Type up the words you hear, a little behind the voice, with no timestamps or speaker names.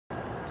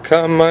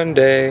Come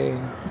Monday,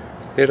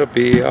 it'll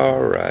be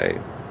alright.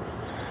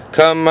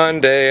 Come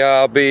Monday,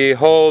 I'll be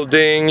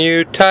holding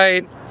you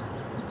tight.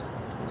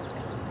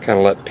 Kind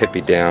of let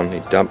Pippi down. He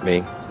dumped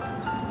me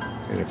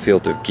in a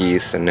field of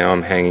geese, and now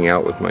I'm hanging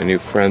out with my new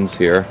friends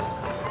here.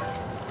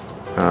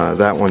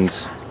 That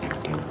one's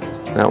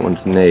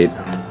Nate,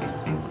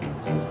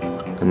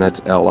 and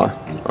that's Ella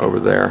over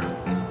there.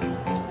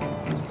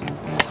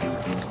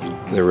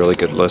 They're really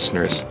good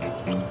listeners.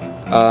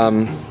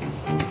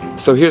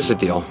 So here's the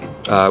deal.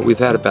 We've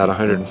had about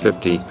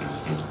 150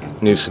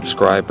 new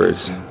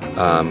subscribers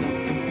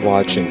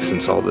watching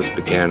since all this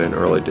began in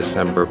early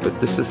December, but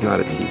this is not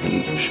a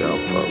TV show,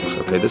 folks,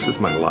 okay? This is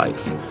my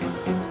life.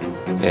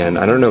 And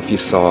I don't know if you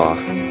saw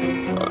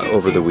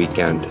over the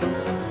weekend,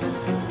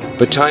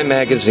 but Time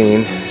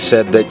Magazine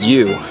said that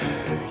you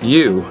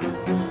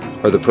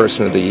are the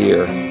person of the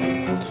year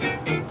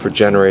for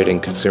generating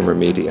consumer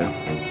media.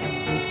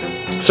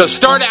 So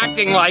start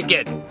acting like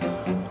it!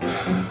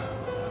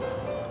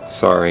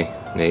 Sorry,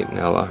 Nate and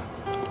Ella.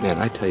 Man,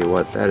 I tell you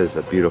what, that is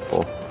a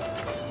beautiful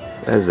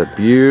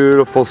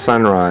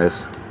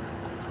sunrise.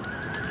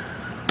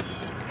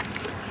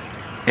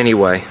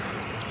 Anyway,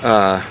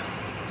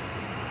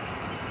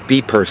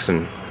 Bee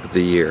Person of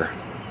the Year.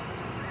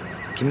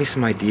 Give me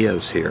some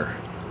ideas here,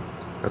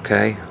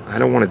 okay? I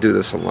don't want to do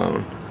this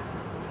alone.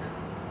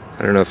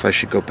 I don't know if I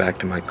should go back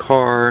to my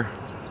car.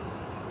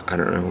 I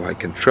don't know who I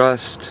can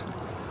trust.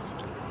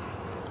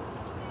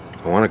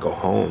 I want to go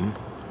home.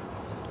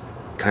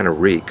 Kind of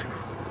reek.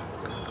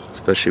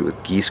 Especially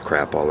with geese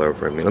crap all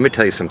over me. Let me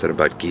tell you something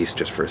about geese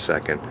just for a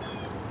second.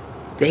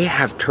 They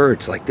have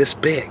turds like this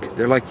big.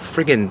 They're like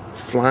friggin'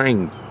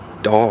 flying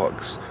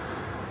dogs.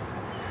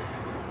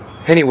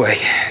 Anyway,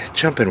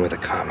 jump in with a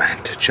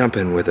comment. Jump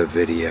in with a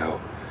video.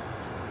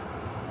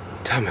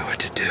 Tell me what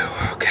to do,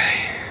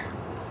 okay?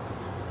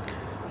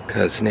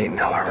 Because Nate and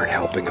Ella aren't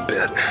helping a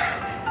bit.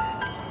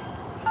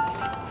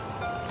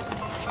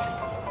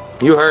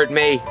 You heard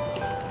me.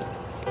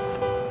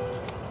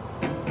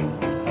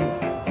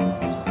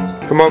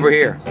 Come over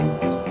here.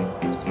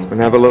 We're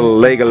gonna have a little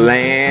leg of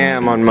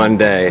lamb on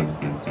Monday.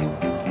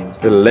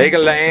 Little leg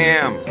of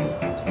lamb.